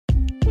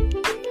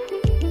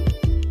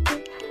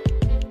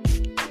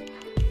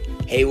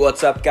Hey,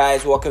 what's up,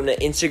 guys? Welcome to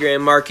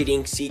Instagram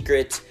Marketing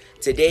Secrets.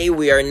 Today,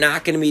 we are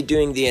not going to be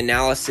doing the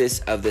analysis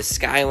of the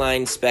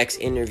Skyline Specs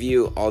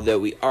interview, although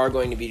we are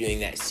going to be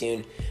doing that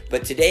soon.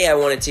 But today, I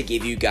wanted to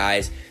give you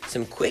guys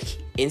some quick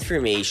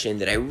information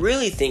that I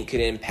really think could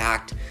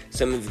impact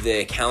some of the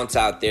accounts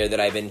out there that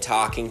I've been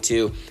talking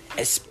to,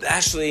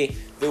 especially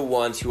the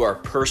ones who are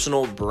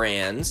personal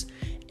brands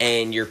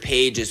and your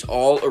page is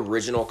all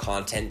original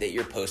content that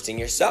you're posting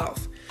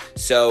yourself.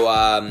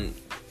 So,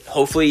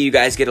 hopefully you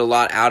guys get a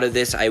lot out of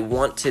this. I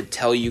want to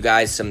tell you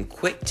guys some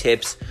quick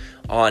tips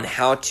on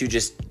how to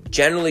just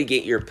generally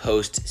get your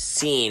post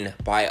seen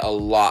by a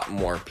lot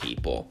more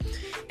people.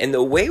 And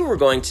the way we're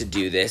going to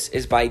do this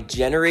is by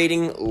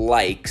generating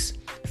likes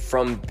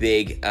from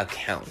big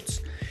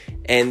accounts.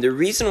 And the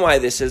reason why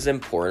this is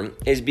important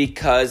is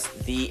because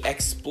the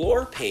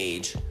Explore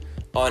page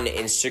on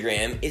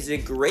Instagram is a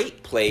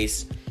great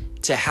place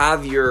to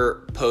have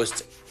your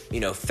post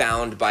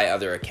found by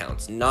other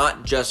accounts,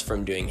 not just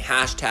from doing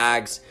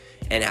hashtags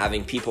and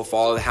having people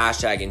follow the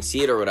hashtag and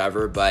see it or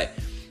whatever, but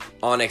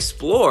on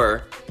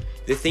Explore,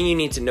 the thing you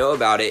need to know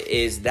about it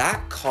is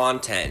that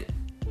content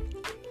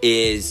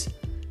is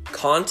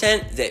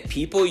content that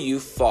people you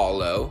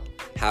follow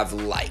have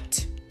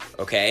liked,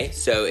 okay?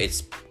 So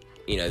it's,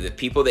 the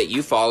people that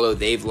you follow,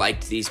 they've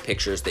liked these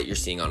pictures that you're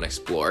seeing on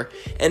Explore,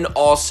 and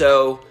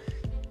also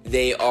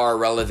they are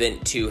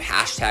relevant to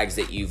hashtags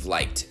that you've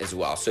liked as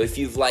well. So if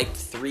you've liked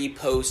 3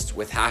 posts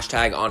with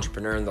hashtag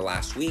entrepreneur in the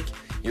last week,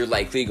 you're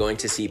likely going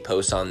to see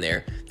posts on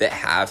there that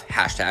have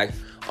hashtag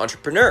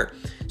entrepreneur.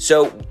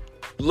 So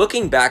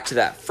looking back to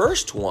that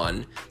first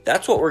one,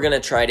 that's what we're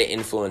going to try to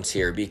influence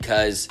here,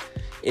 because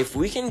if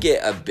we can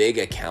get a big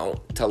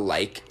account to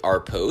like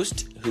our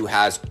post who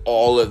has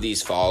all of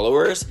these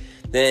followers,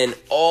 then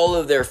all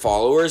of their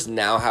followers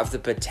now have the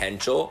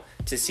potential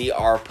to see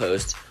our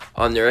post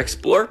on their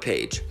Explore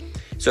page.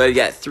 So I've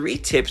got 3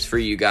 tips for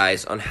you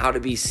guys on how to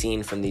be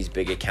seen from these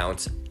big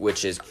accounts,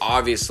 which is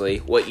obviously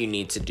what you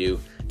need to do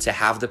to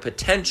have the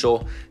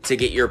potential to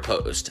get your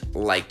post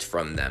liked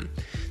from them.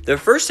 The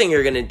first thing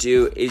you're going to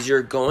do is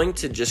you're going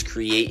to just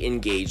create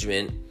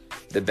engagement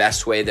the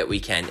best way that we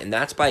can, and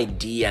that's by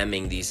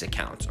DMing these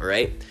accounts, all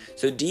right?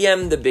 So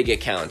DM the big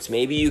accounts.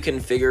 Maybe you can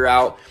figure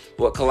out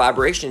what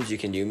collaborations you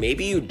can do.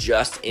 Maybe you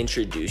just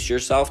introduce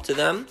yourself to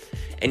them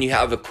and you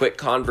have a quick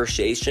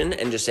conversation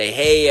and just say,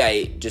 hey,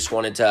 I just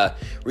wanted to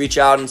reach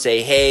out and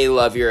say, hey,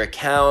 love your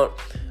account.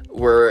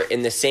 We're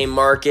in the same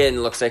market and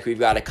it looks like we've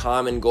got a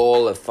common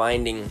goal of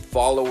finding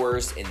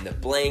followers in the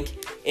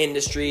blank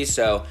industry.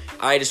 So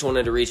I just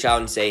wanted to reach out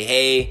and say,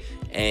 hey,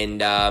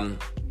 and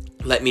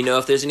let me know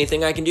if there's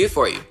anything I can do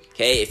for you.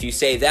 Okay, if you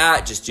say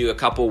that, just do a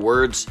couple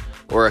words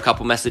or a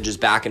couple messages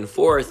back and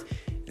forth,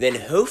 then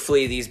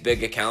hopefully these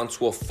big accounts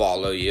will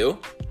follow you,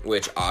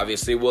 which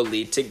obviously will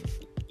lead to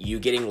you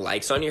getting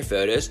likes on your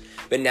photos.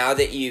 But now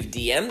that you've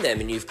DM'd them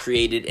and you've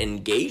created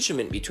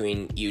engagement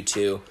between you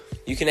two,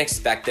 you can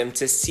expect them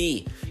to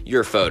see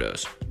your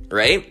photos,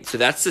 right? So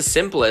that's the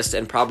simplest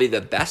and probably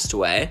the best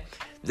way.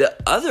 The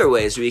other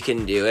ways we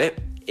can do it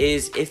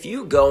is if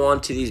you go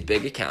onto these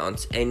big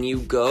accounts and you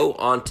go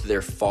onto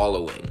their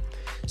following.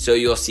 So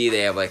you'll see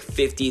they have like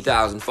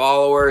 50,000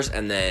 followers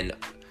and then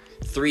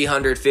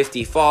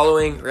 350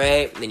 following,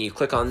 right? And then you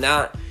click on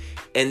that.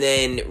 And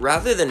then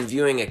rather than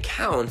viewing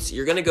accounts,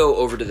 you're going to go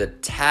over to the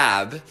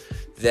tab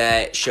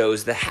that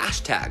shows the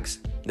hashtags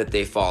that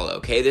they follow,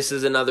 okay? This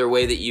is another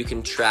way that you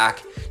can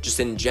track just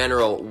in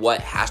general what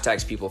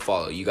hashtags people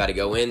follow. You got to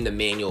go in the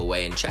manual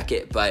way and check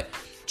it, but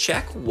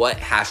check what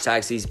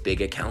hashtags these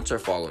big accounts are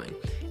following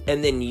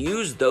and then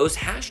use those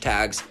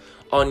hashtags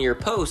on your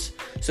posts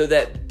so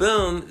that,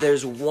 boom,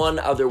 there's one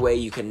other way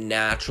you can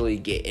naturally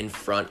get in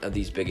front of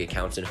these big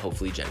accounts and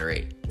hopefully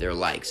generate their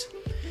likes.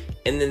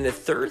 And then the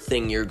third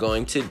thing you're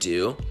going to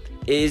do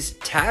is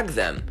tag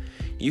them.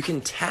 You can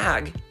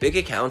tag big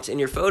accounts in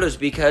your photos,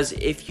 because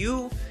if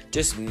you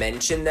just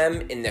mention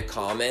them in the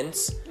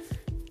comments,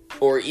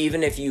 or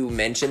even if you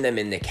mention them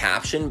in the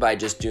caption by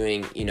just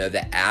doing,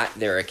 the @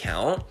 their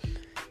account,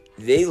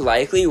 they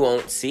likely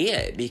won't see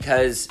it,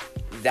 because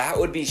that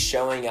would be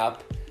showing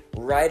up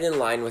right in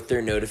line with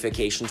their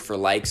notifications for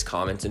likes,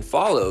 comments, and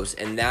follows,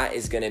 and that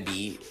is going to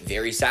be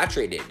very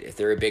saturated. If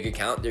they're a big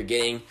account, they're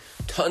getting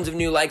tons of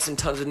new likes and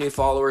tons of new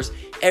followers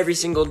every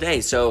single day,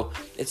 so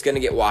it's going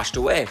to get washed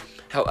away.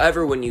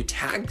 However, when you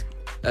tag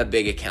a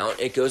big account,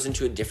 it goes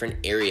into a different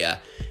area,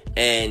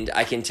 and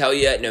I can tell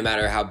you, no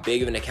matter how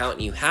big of an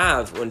account you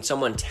have, when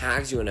someone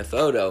tags you in a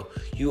photo,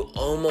 you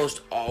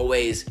almost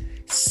always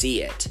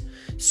see it.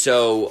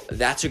 So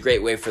that's a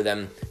great way for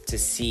them to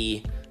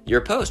see your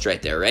post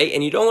right there, right?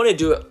 And you don't want to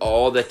do it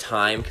all the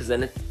time, because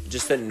then it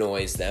just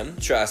annoys them.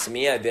 Trust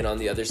me, I've been on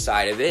the other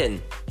side of it,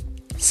 and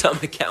some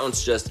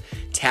accounts just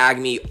tag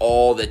me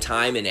all the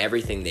time in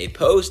everything they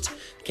post.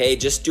 Okay,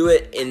 just do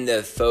it in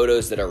the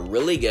photos that are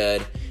really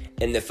good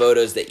and the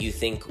photos that you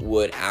think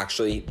would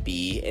actually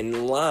be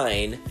in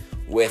line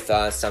with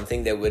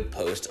something that would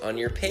post on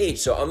your page.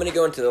 So I'm going to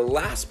go into the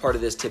last part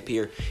of this tip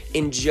here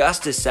in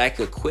just a sec.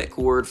 A quick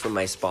word from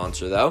my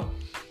sponsor though.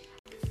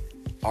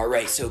 All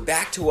right, so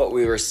back to what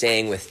we were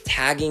saying with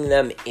tagging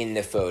them in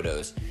the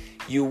photos.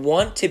 You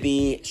want to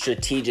be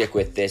strategic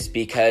with this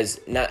because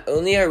not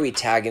only are we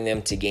tagging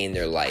them to gain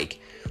their like,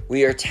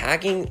 we are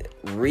tagging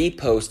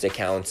repost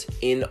accounts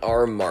in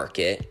our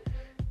market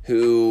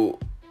who,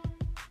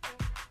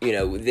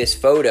 this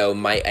photo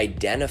might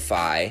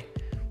identify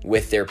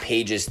with their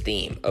page's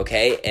theme,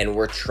 okay? And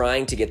we're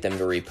trying to get them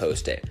to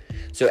repost it.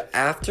 So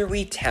after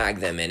we tag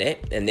them in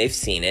it and they've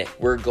seen it,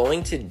 we're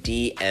going to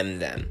DM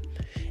them.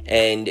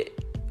 And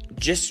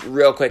just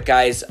real quick,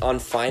 guys, on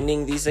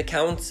finding these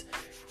accounts,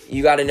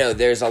 you got to know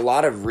there's a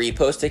lot of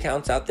repost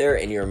accounts out there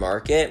in your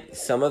market.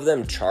 Some of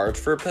them charge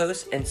for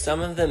posts and some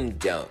of them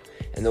don't.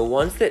 And the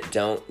ones that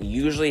don't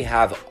usually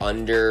have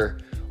under,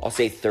 I'll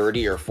say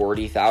 30 or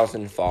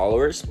 40,000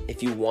 followers.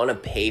 If you want to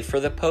pay for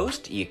the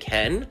post, you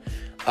can.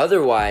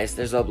 Otherwise,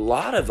 there's a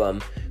lot of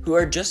them who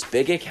are just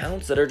big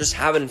accounts that are just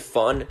having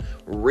fun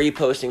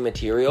reposting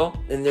material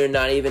and they're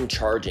not even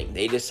charging.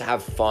 They just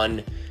have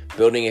fun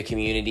building a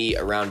community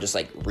around just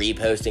like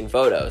reposting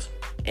photos.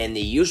 And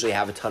they usually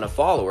have a ton of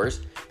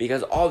followers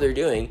because all they're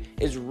doing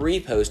is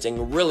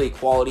reposting really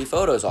quality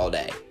photos all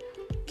day.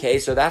 Okay,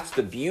 so that's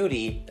the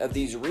beauty of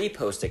these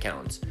repost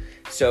accounts.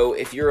 So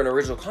if you're an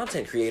original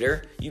content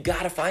creator, you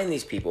gotta find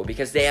these people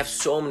because they have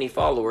so many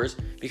followers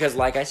because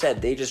like I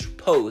said, they just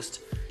post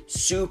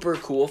super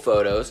cool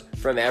photos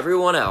from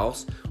everyone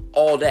else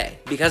all day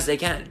because they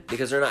can,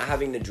 because they're not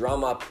having to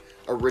drum up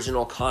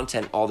original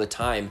content all the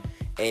time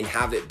and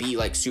have it be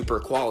like super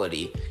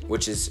quality,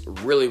 which is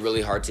really,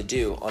 really hard to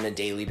do on a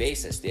daily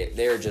basis.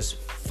 They're just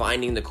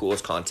finding the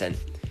coolest content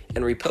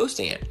and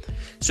reposting it.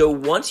 So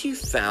once you've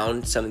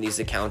found some of these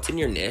accounts in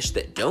your niche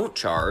that don't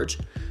charge,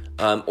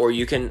 or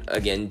you can,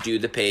 again, do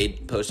the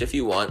paid post if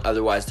you want.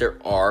 Otherwise, there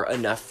are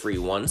enough free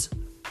ones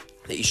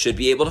that you should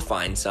be able to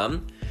find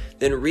some.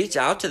 Then reach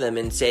out to them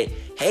and say,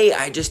 hey,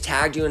 I just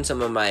tagged you in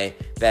some of my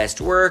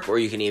best work, or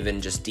you can even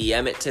just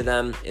DM it to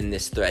them in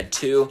this thread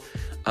too.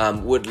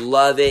 Would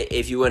love it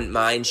if you wouldn't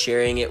mind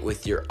sharing it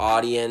with your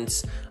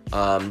audience.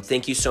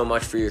 Thank you so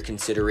much for your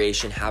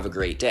consideration. Have a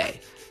great day.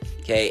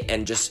 Okay,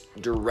 and just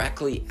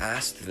directly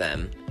ask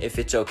them if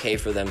it's okay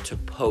for them to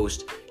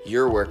post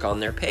your work on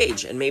their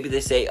page. And maybe they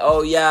say,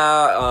 oh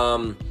yeah,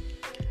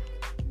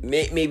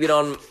 maybe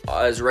not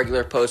as a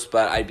regular post,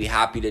 but I'd be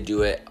happy to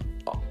do it,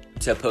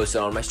 to post it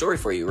on my story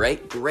for you,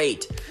 right?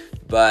 Great.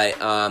 But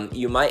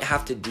you might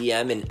have to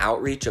DM and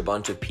outreach a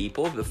bunch of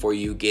people before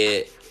you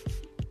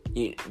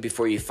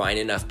find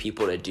enough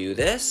people to do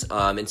this.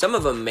 And some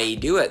of them may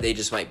do it. They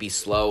just might be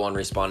slow on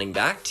responding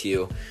back to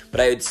you.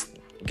 But I would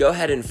go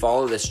ahead and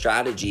follow this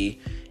strategy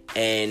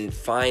and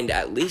find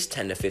at least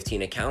 10 to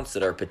 15 accounts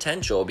that are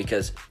potential,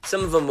 because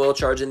some of them will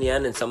charge in the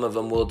end and some of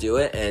them will do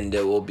it, and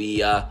it will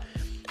be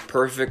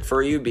perfect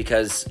for you.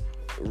 Because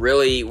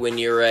really, when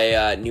you're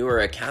a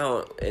newer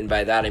account, and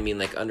by that I mean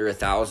like under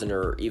 1,000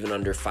 or even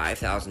under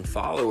 5,000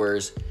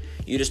 followers,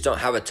 you just don't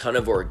have a ton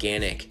of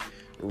organic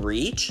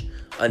reach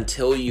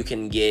until you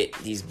can get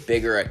these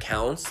bigger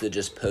accounts that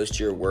just post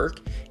your work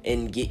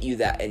and get you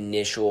that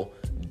initial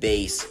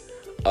base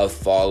of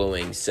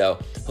following. So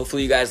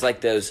hopefully you guys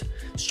like those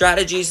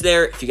strategies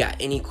there. If you got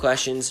any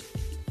questions,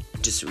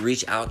 just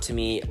reach out to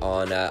me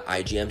on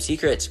IGM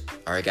Secrets.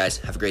 All right, guys,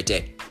 have a great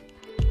day.